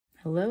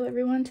Hello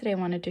everyone, today I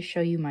wanted to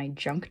show you my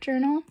junk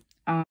journal.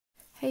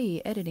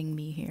 Hey, editing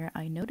me here.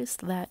 I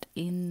noticed that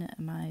in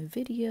my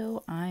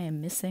video I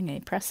am missing a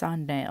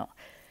press-on nail.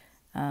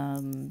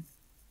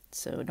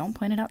 So don't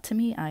point it out to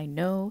me. I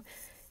know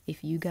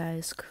if you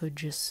guys could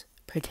just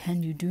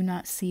pretend you do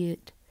not see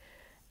it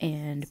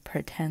and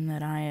pretend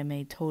that I am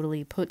a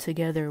totally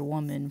put-together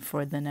woman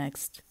for the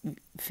next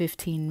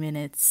 15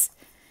 minutes,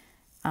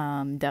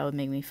 that would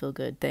make me feel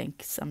good.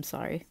 Thanks. I'm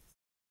sorry.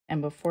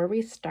 And before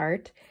we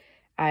start,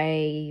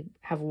 I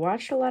have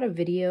watched a lot of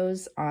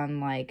videos on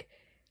like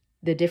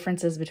the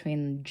differences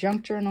between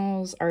junk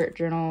journals, art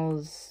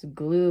journals,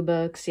 glue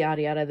books,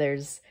 yada yada.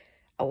 There's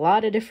a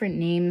lot of different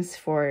names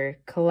for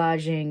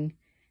collaging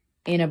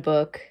in a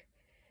book.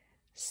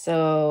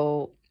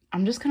 So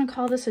I'm just gonna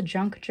call this a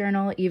junk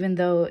journal, even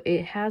though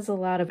it has a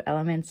lot of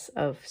elements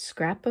of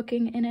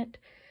scrapbooking in it.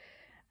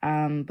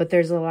 But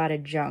there's a lot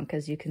of junk.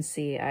 As you can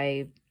see,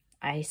 I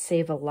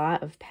save a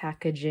lot of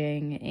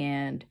packaging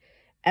and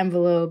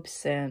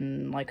envelopes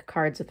and like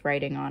cards with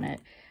writing on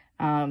it.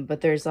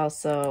 But there's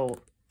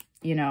also,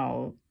 you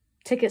know,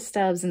 ticket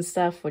stubs and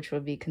stuff, which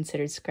would be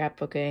considered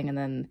scrapbooking. And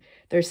then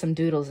there's some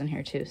doodles in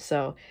here too.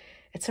 So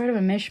it's sort of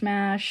a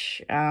mishmash.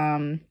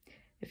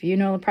 If you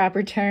know the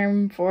proper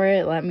term for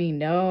it, let me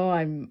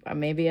know.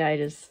 Maybe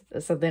it's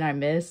something I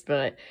missed,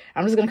 but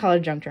I'm just gonna call it a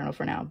junk journal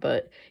for now.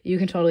 But you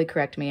can totally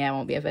correct me. I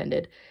won't be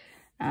offended.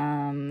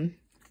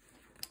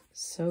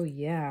 So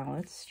yeah,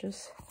 let's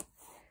just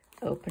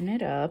open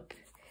it up.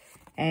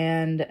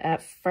 And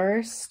at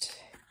first,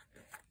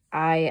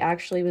 I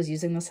actually was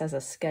using this as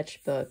a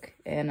sketchbook,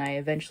 and I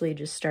eventually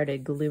just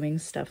started gluing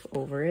stuff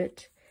over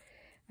it.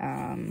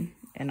 And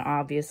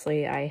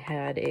obviously I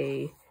had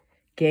a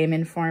Game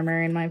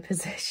Informer in my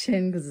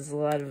possession because there's a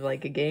lot of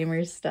like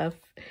gamer stuff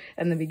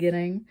in the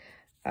beginning.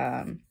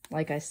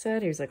 Like I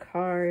said, here's a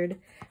card.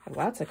 I have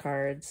lots of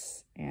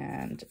cards,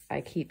 and I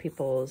keep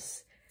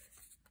people's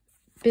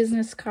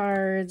business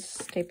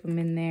cards, tape them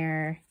in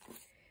there.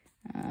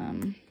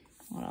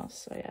 What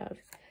else do I have?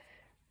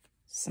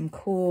 Some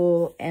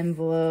cool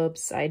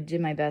envelopes. I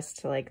did my best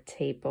to like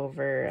tape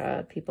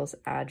over people's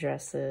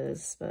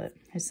addresses, but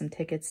there's some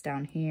tickets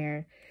down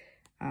here.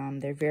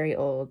 They're very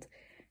old,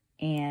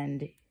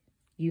 and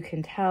you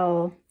can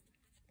tell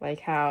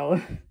like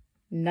how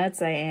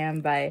nuts I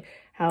am by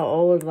how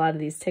old a lot of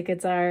these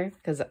tickets are,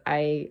 because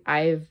I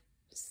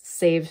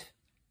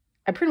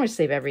pretty much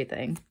save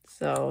everything.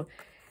 So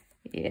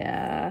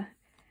yeah.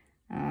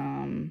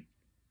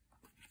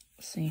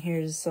 So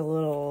here's a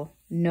little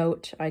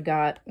note I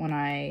got when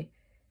I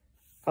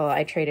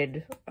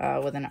traded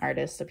with an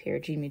artist up here,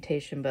 G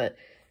Mutation, but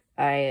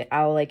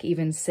I'll like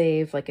even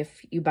save, like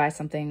if you buy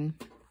something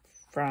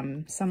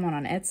from someone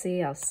on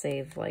Etsy, I'll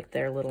save like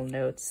their little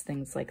notes,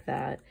 things like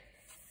that.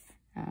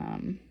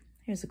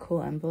 Here's a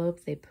cool envelope.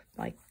 They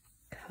like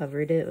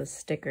covered it with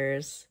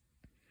stickers.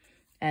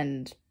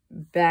 And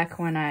back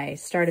when I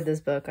started this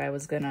book, I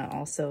was gonna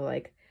also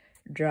like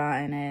draw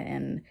in it,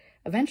 and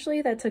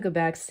eventually that took a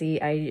back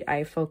seat.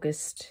 I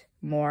focused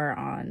more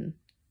on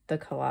the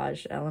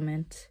collage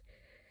element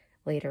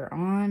later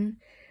on,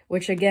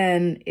 which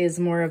again is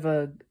more of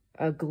a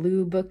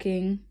glue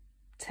booking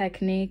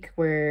technique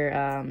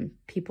where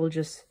people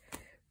just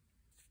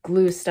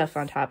glue stuff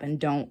on top and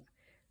don't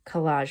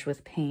collage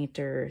with paint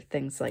or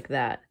things like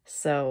that.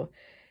 So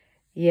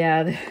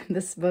yeah,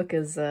 this book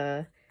is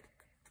it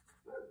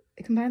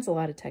combines a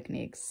lot of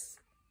techniques.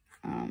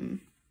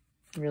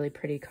 Really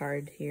pretty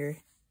card here.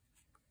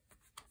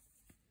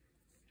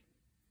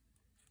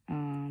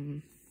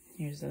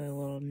 Here's a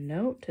little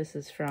note. This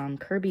is from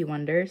Kirby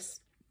Wonders,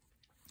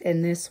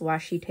 and this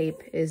washi tape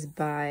is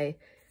by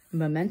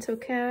Memento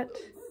Cat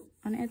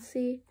on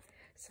Etsy.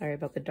 Sorry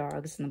about the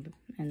dogs in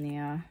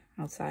the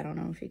outside. I don't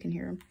know if you can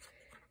hear them.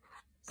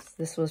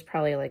 This was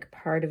probably like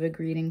part of a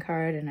greeting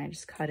card, and I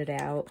just cut it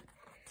out,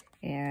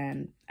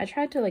 and I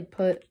tried to like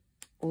put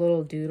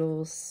little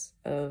doodles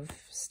of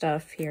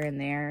stuff here and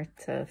there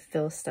to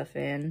fill stuff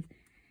in.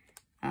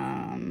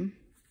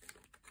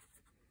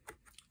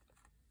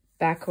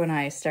 Back when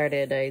I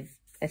started, I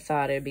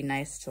thought it'd be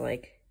nice to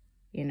like,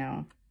 you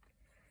know,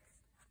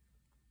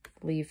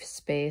 leave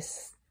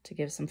space to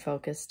give some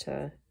focus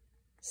to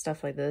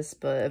stuff like this,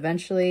 but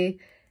eventually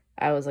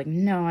I was like,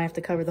 no, I have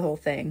to cover the whole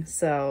thing.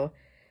 So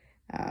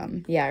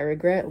yeah, I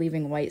regret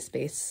leaving white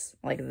space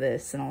like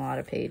this in a lot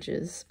of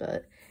pages.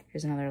 But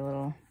here's another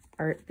little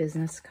art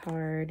business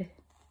card.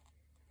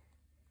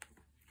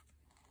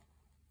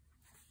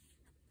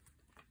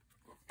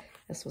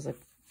 This was a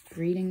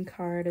greeting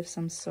card of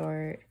some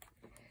sort.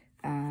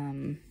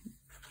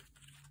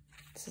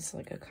 This is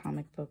like a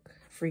comic book,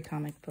 free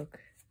comic book.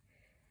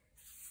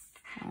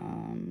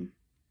 And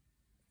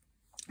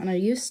I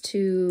used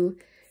to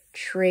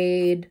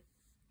trade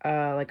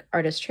like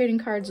artist trading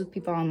cards with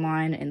people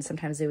online, and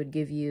sometimes they would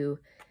give you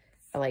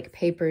like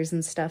papers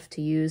and stuff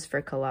to use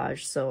for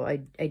collage. So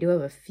I do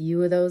have a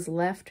few of those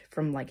left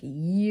from like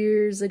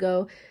years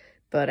ago,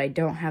 but I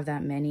don't have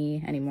that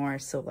many anymore.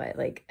 So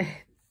I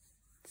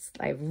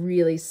have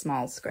really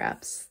small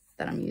scraps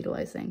that I'm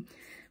utilizing.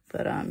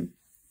 But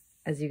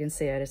as you can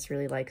see, I just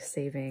really like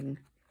saving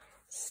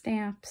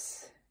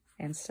stamps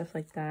and stuff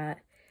like that.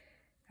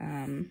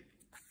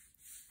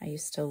 I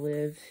used to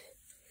live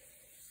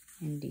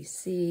in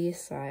DC,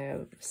 so I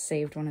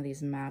saved one of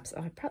these maps.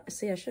 Oh,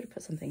 I should have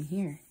put something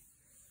here,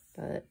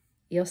 but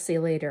you'll see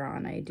later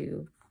on I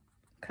do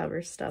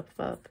cover stuff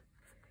up.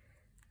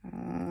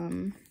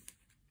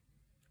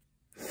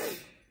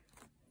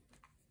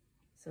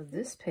 So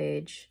this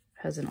page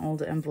has an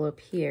old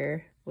envelope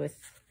here with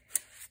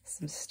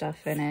some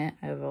stuff in it.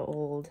 I have an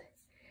old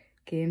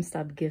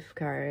GameStop gift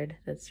card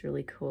that's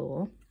really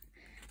cool.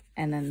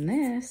 And then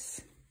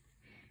this,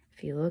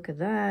 if you look at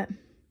that,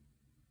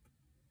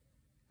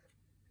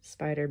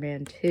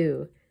 Spider-Man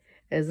 2.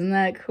 Isn't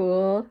that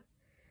cool?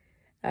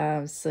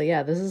 So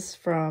yeah, this is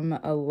from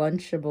a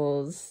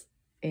Lunchables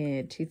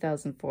in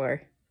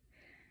 2004.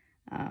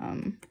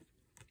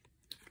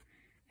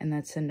 And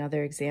that's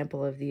another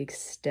example of the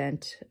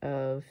extent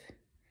of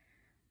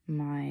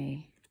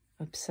my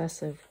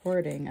obsessive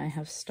hoarding. I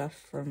have stuff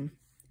from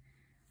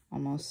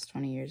almost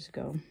 20 years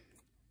ago.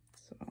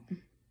 So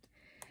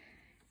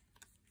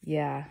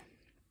yeah.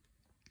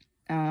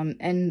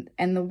 And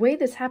the way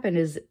this happened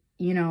is,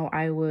 you know,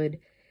 I would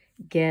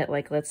get,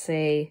 like, let's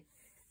say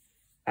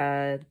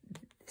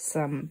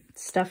some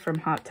stuff from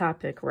Hot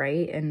Topic,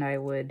 right? And I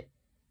would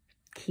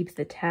keep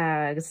the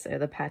tags or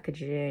the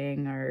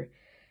packaging or,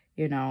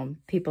 you know,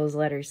 people's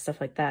letters,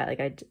 stuff like that.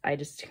 Like I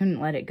just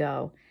couldn't let it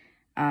go.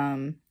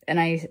 And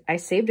I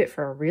saved it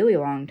for a really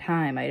long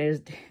time. I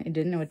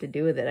didn't know what to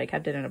do with it. I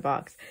kept it in a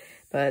box.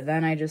 But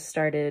then I just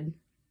started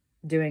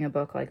doing a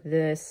book like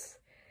this.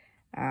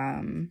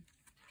 I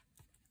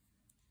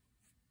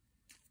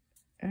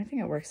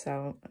think it works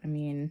out. I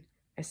mean,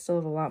 I still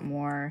have a lot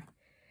more.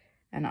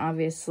 And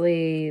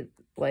obviously,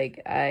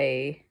 like,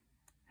 I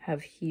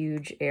have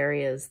huge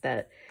areas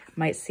that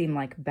might seem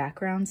like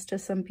backgrounds to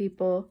some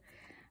people.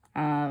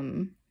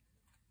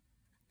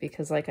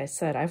 Because like I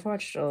said, I've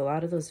watched a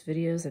lot of those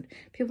videos and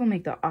people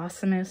make the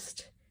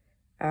awesomest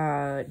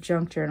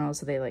junk journals.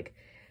 So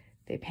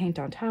they paint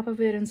on top of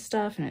it and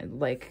stuff, and it,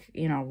 like,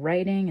 you know,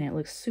 writing, and it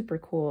looks super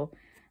cool.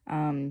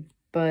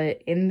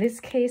 But in this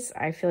case,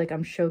 I feel like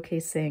I'm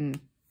showcasing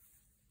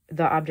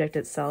the object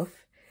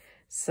itself.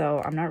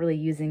 So I'm not really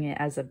using it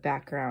as a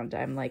background.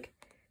 I'm like,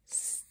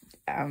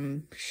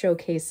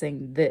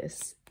 showcasing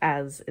this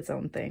as its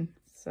own thing.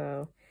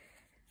 So,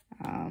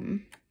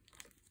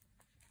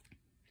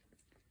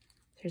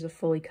 here's a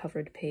fully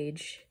covered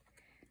page.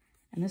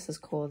 And this is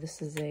cool.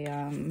 This is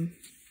a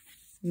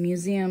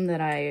museum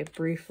that I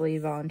briefly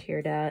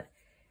volunteered at.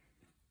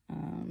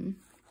 Let's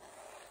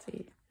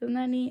see, isn't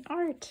that neat?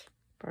 Art.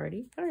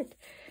 Party art.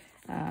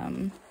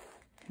 And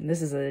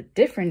this is a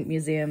different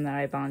museum that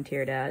I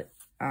volunteered at.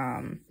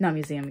 Not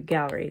museum,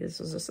 gallery. This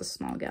was just a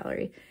small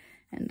gallery.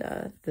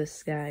 And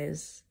this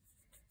guy's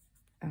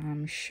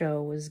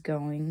show was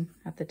going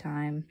at the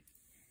time.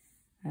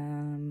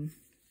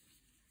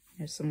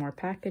 There's some more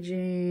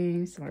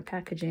packaging,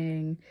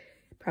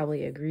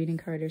 probably a greeting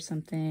card or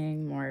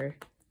something, more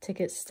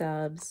ticket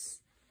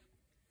stubs.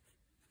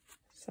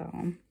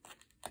 So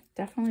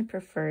definitely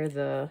prefer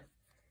the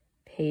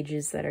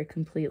pages that are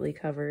completely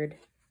covered.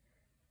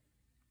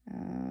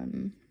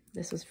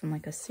 This was from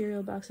like a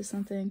cereal box or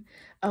something.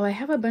 Oh, I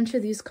have a bunch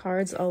of these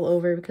cards all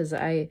over because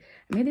I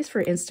made these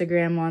for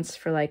Instagram once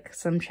for like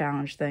some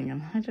challenge thing,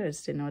 and I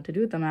just didn't know what to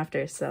do with them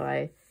after, so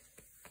I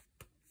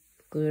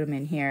glued them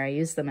in here. I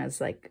used them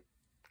as like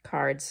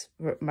cards.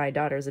 My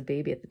daughter was a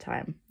baby at the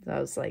time. That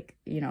was like,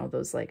 you know,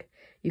 those like,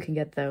 you can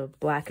get the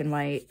black and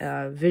white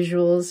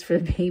visuals for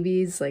the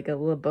babies, like a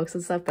little books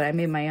and stuff, but I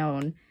made my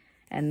own.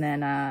 And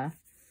then,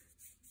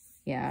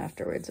 yeah,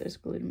 afterwards I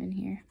just glued them in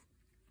here.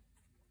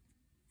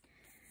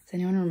 Does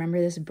anyone remember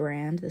this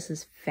brand? This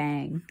is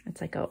Fang. It's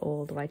like an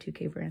old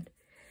Y2K brand.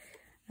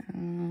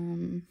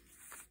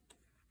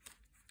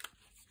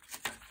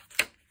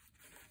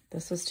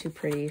 This was too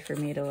pretty for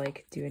me to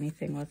like do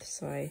anything with,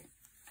 so I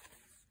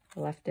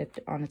left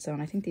it on its own.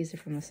 I think these are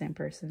from the same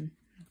person.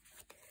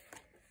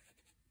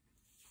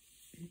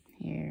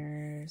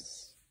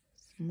 Here's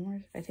some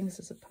more. I think this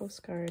is a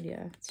postcard.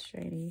 Yeah, it's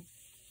shiny.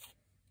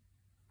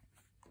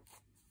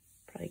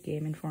 Probably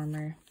Game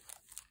Informer.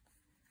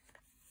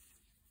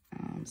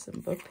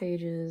 Some book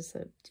pages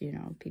that, you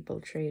know,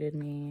 people traded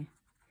me.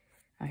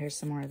 Oh, here's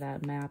some more of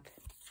that map.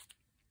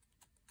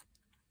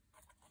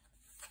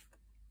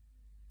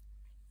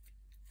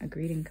 A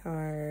greeting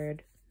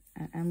card,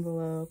 an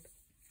envelope.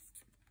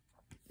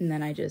 And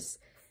then I just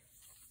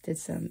did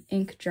some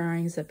ink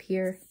drawings up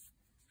here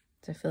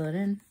to fill it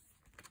in.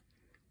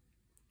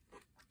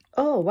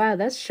 Oh, wow,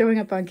 that's showing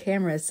up on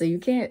camera. So you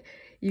can't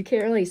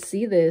really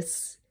see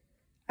this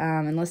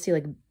unless you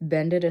like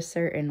bend it a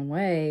certain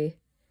way.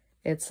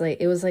 It's like,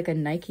 it was like a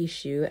Nike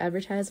shoe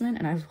advertisement,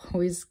 and I've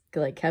always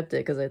like kept it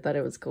because I thought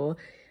it was cool.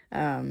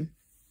 But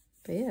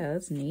yeah,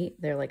 that's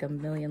neat. They're like a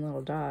million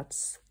little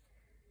dots.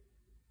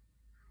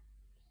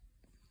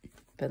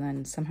 But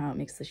then somehow it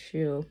makes the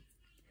shoe.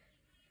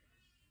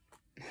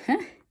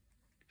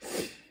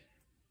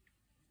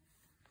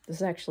 This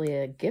is actually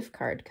a gift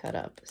card cut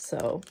up.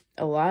 So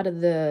a lot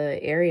of the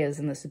areas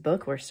in this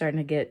book were starting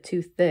to get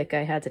too thick.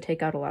 I had to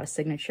take out a lot of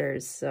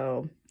signatures.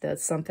 So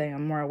that's something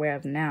I'm more aware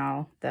of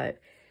now, that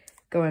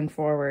going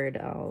forward,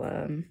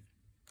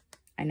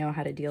 I know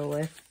how to deal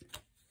with.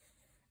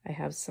 I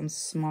have some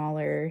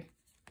smaller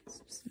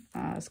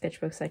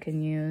sketchbooks I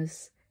can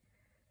use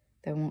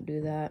that won't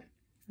do that.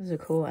 This is a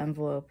cool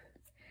envelope.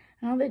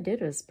 And all they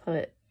did was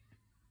put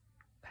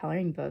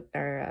coloring book,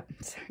 or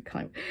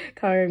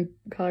sorry,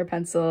 color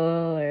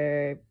pencil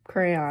or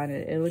crayon.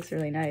 It looks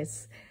really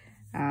nice.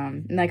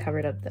 And I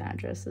covered up the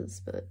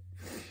addresses, but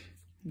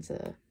it's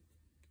a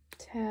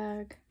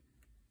tag.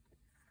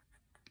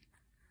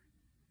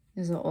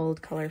 These are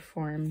old color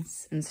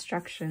forms,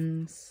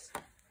 instructions.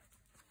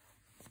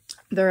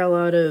 There are a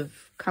lot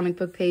of comic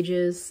book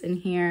pages in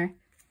here.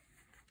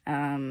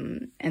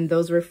 And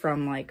those were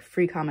from like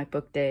Free Comic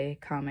Book Day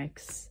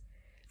comics.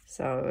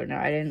 So no,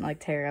 I didn't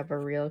like tear up a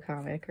real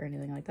comic or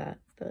anything like that.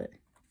 But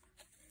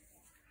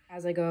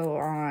as I go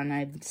on,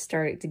 I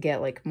started to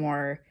get like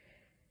more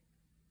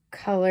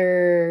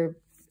color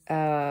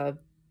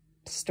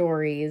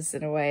stories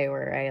in a way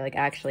where I like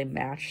actually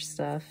match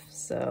stuff.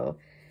 So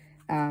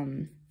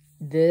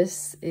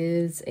this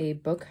is a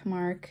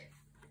bookmark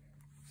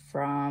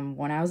from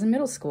when I was in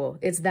middle school.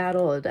 It's that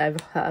old.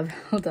 I've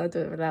held on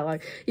to it for that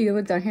long. You can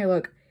look down here,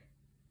 look.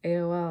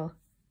 AOL.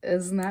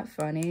 Isn't that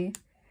funny?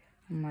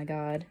 Oh my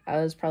god. I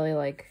was probably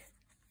like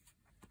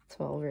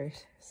 12 or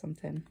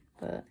something.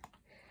 But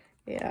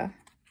yeah.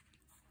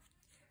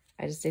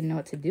 I just didn't know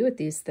what to do with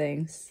these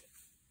things.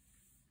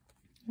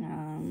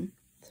 Some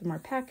more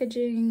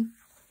packaging.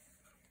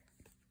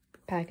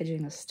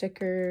 Packaging of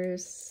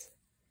stickers.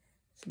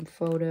 Some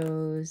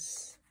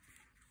photos.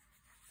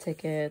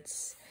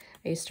 Tickets.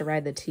 I used to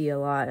ride the T a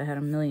lot. I had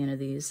a million of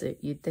these.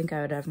 You'd think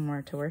I would have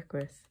more to work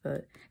with,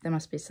 but they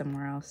must be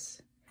somewhere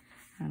else.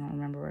 I don't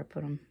remember where I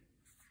put them.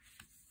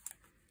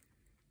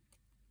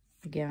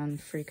 Again,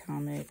 free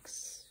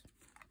comics,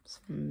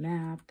 some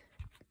map.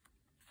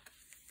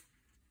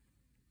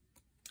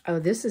 Oh,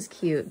 this is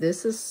cute.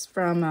 This is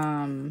from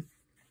a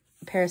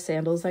pair of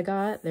sandals I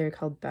got. They're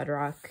called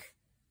Bedrock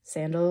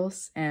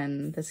sandals,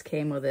 and this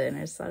came with it, and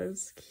I just thought it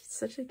was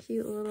such a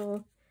cute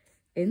little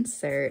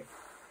insert.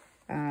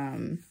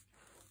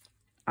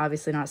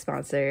 Obviously not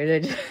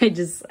sponsored.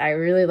 I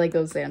really like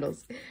those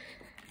sandals.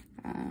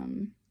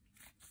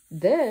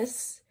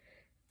 This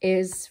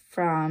is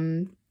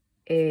from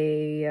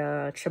a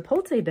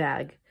Chipotle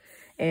bag,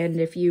 and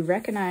if you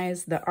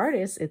recognize the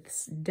artist,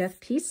 it's Def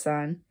Peace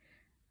Son.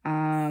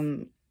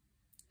 And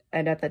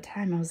at the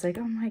time I was like,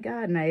 oh my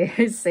god, and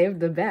I saved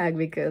the bag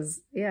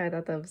because yeah, I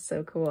thought that was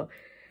so cool.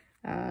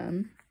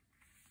 I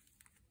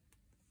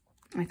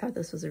thought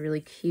this was a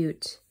really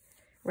cute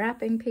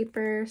wrapping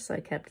paper, so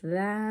I kept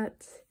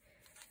that.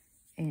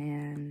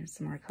 And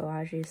some more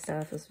collage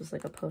stuff. This was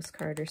like a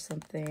postcard or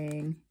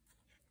something.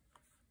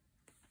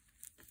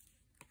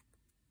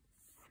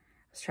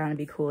 I was trying to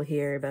be cool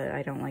here, but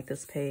I don't like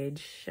this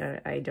page.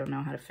 I don't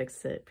know how to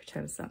fix it.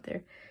 Pretend it's not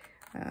there.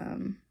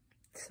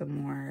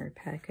 Some more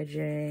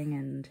packaging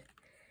and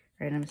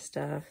random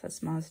stuff.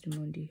 That's Mazda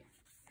Mundi.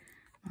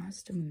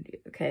 Mazda Mundi.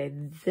 Okay,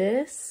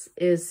 this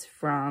is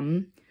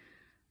from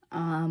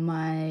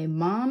my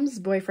mom's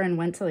boyfriend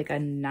went to like a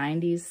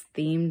 90s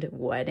themed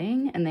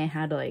wedding, and they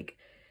had like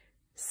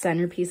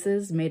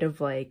centerpieces made of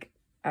like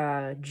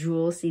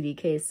jewel CD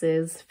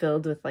cases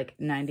filled with like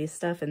 90s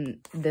stuff,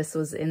 and this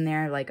was in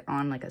there like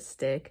on like a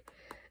stick.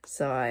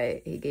 So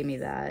he gave me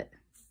that.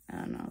 I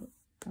don't know.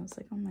 I was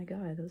like, oh my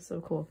god, that was so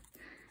cool.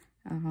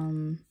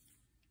 Some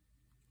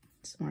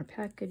more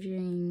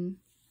packaging.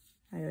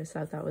 I always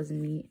thought that was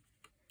neat.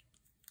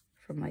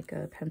 From like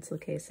a pencil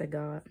case I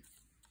got.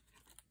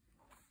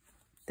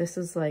 This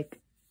is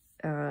like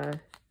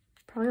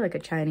probably like a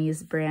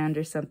Chinese brand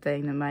or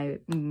something that my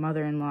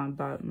mother-in-law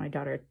bought my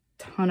daughter a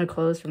ton of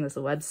clothes from this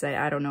website.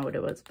 I don't know what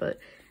it was, but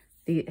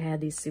it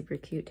had these super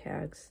cute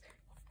tags.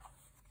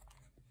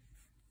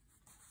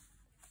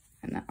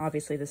 And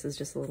obviously this is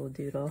just a little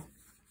doodle.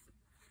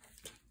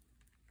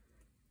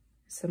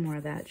 Some more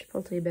of that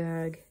Chipotle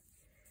bag.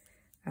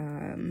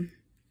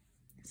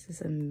 This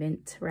is a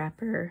mint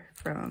wrapper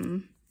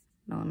from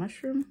Mellow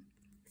Mushroom.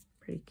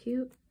 Pretty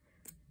cute.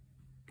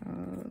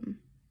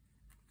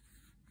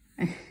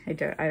 I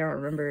don't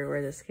remember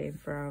where this came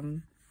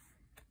from.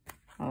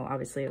 Well,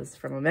 obviously it was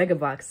from a Mega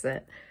Box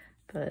set,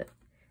 but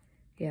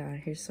yeah,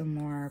 here's some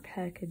more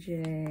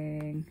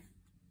packaging.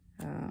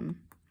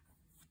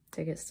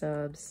 Ticket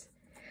stubs.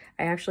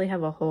 I actually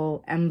have a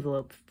whole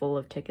envelope full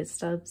of ticket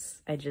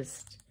stubs.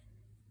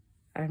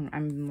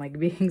 I'm like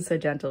being so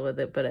gentle with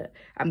it, but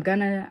I'm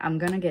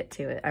gonna get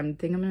to it. I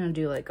think I'm gonna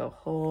do like a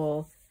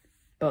whole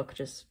book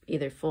just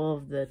either full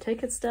of the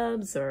ticket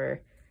stubs,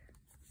 or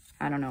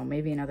I don't know,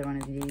 maybe another one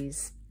of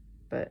these,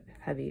 but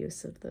heavy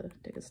use of the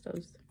ticket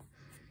stubs.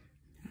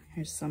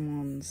 Here's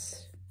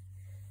someone's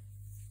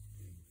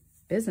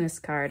business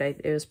card.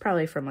 It was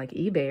probably from like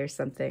eBay or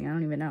something. I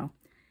don't even know.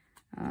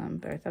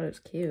 But I thought it was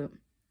cute.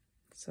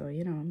 So,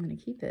 you know, I'm going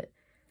to keep it.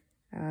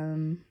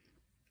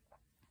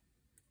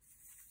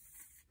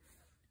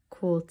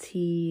 cool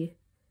tea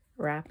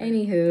wrapper.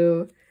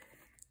 Anywho,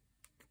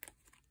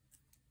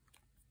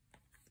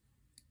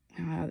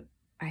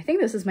 I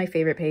think this is my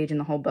favorite page in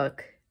the whole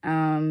book. I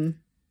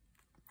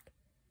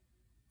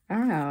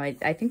don't know.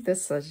 I think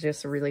this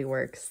just really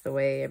works, the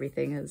way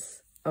everything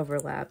is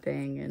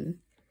overlapping. And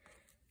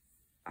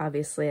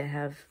obviously I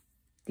have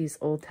these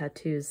old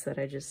tattoos that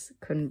I just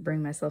couldn't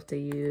bring myself to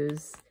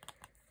use.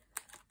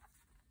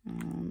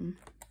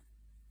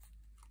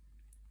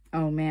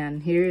 Oh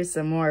man, here's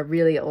some more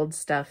really old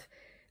stuff.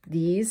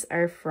 These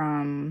are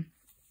from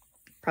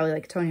probably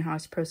like Tony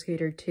Hawk's Pro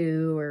Skater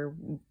 2 or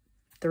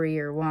 3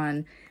 or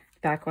 1,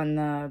 back when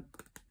the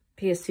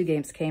PS2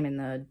 games came in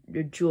the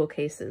jewel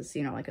cases,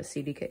 you know, like a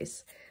CD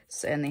case.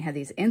 So, and they had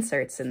these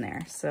inserts in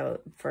there,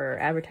 so for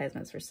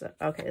advertisements for stuff.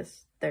 Okay,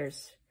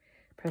 there's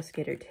Pro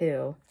Skater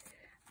 2.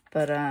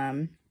 But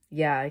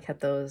yeah, I kept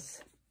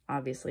those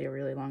obviously a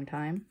really long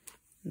time.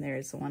 And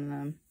there's one of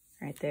them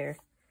right there.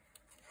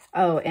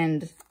 Oh,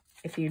 and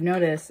if you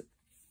notice,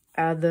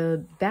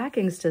 the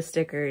backings to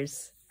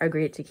stickers are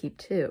great to keep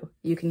too.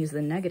 You can use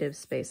the negative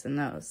space in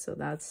those, so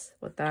that's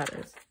what that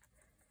is.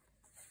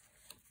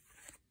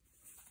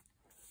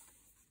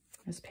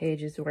 This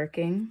page is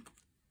working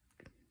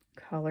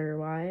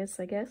color-wise,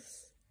 I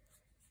guess.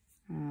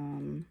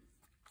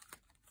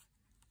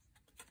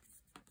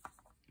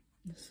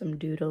 Some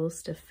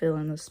doodles to fill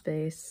in the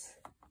space.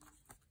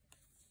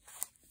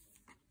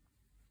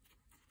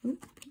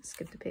 Oop,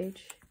 skip the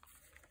page.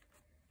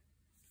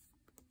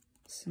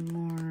 Some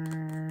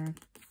more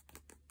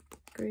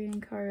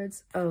greeting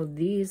cards. Oh,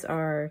 these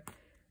are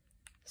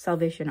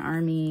Salvation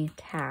Army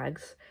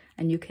tags,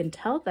 and you can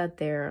tell that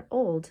they're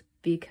old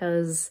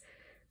because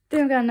they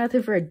don't got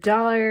nothing for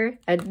 $1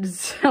 at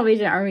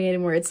Salvation Army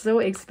anymore. It's so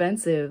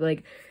expensive.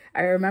 Like,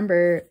 I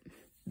remember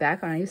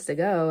back when I used to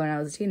go when I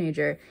was a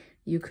teenager,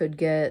 you could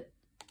get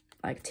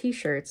like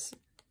t-shirts,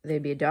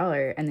 they'd be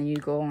 $1, and then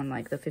you'd go on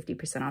like the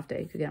 50% off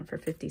day, you could get them for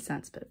 50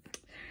 cents, but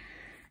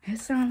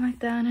it's not like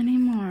that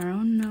anymore.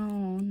 Oh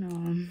no,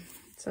 no.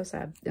 So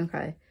sad.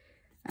 Okay.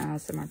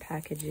 Some more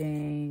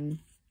packaging,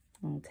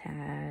 little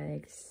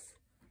tags.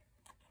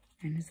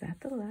 And is that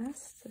the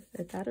last?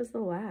 That is the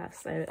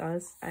last. I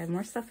have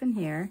more stuff in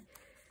here,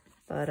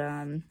 but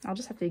I'll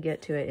just have to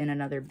get to it in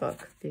another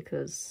book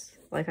because,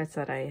 like I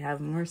said, I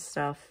have more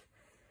stuff.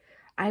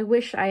 I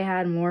wish I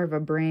had more of a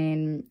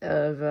brain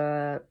of,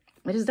 I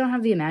just don't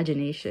have the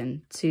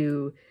imagination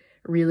to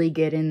really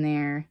get in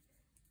there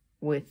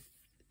with,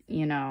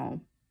 you know,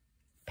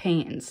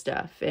 paint and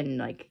stuff and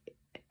like,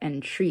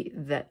 and treat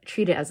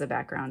it as a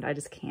background. I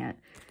just can't.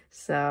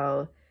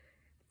 So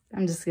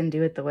I'm just gonna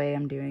do it the way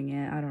I'm doing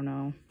it. I don't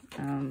know.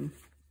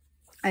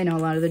 I know a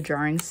lot of the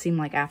drawings seem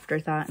like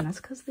afterthought, and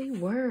that's because they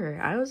were.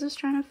 I was just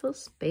trying to fill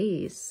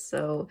space.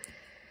 So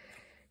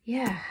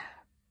yeah,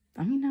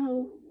 let me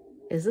know.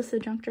 Is this a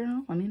junk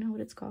journal? Let me know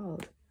what it's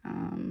called.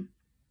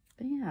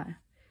 But yeah,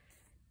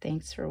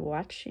 thanks for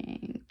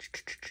watching.